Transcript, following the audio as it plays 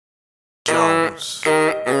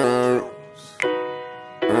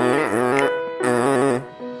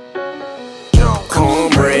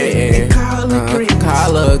Cornbread and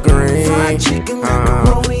collard green,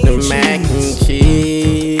 the mac and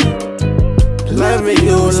cheese. Loving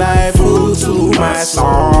you like food to my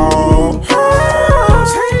soul.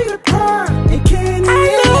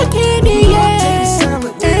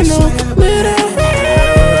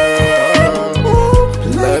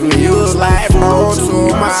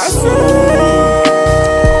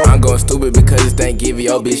 Stupid because this thing give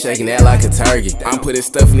your bitch shaking that like a turkey. I'm putting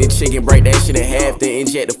stuff in the chicken, break that shit in half, then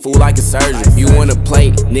inject the food like a surgery. You want a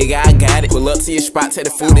plate, nigga, I got it. Pull up to your spot, take the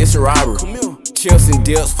food, it's a robbery. Chips and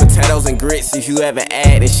dips, potatoes and grits. If you haven't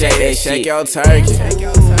added, shake that shit. Shake your turkey.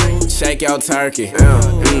 Shake your turkey.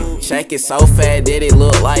 Shake it so fat that it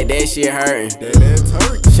look like that shit hurting.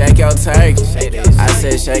 Shake your turkey. I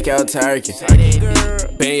said shake your turkey.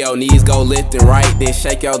 Bend your knees, go left and right, then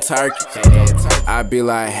shake your turkey. I be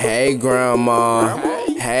like, hey grandma,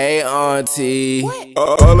 hey auntie.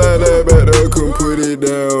 All that back there can put it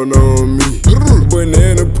down on me.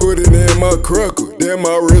 Banana, put it in my cracker, that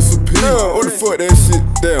my recipe. What the fuck that shit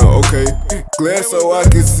down, okay. Glass so I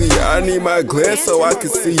can see, I need my glass so I can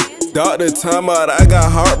see. Doctor time out, I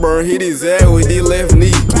got heartburn, hit his ass with his left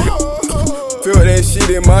knee. Feel that shit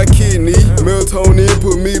in my kidney, melatonin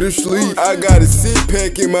put me to sleep. I got a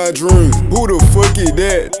six-pack in my dream. Who the fuck is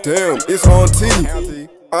that? Damn, it's Auntie.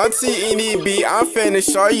 Auntie in it, B, I'm finna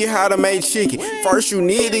show you how to make chicken. First you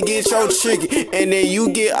need to get your chicken, and then you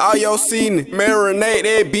get all your seasoning. Marinate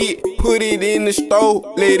that bit, put it in the stove,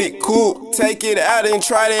 let it cook. Take it out and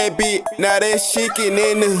try that bit. Now that's chicken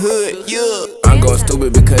in the hood, yeah. I'm going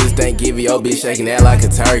stupid because this thing give your bitch shaking that like a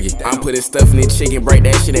turkey. I'm putting stuff in the chicken, break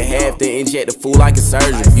that shit in half, then inject the food like a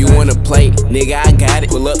surgery. You want a plate, nigga, I got it.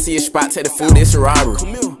 Pull up to your spot, take the food, it's a robbery.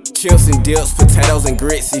 Chips and dips, potatoes and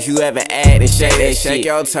grits. If you haven't added, shake that shit. Shake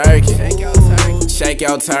your turkey. Shake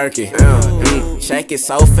your turkey. Shake it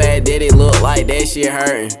so fat that it look like that shit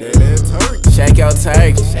hurting. Shake your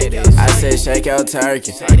turkey. I said shake your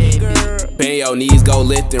turkey. Bend your knees, go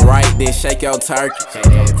left and right, then shake your turkey.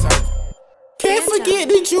 Can't forget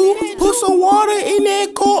that you put some water in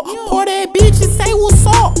that cup. Pour that bitch and say what's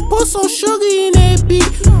up. Put some sugar in that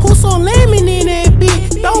bitch. Put some lemon in that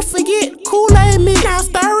bitch. Don't forget Kool-Aid mix. Now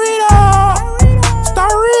stir it up. Stir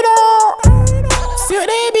it up. Sip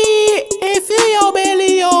that bitch and fill your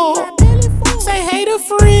belly up. Say hey to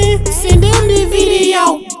friends, send them the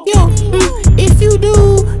video. Yo, if you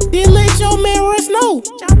do, then let your man know.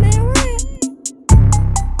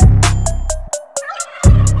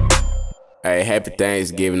 Hey, happy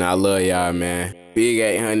Thanksgiving. I love y'all, man. Big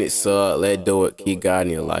 800 sub. Let's do it. Keep God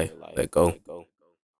in your life. Let go.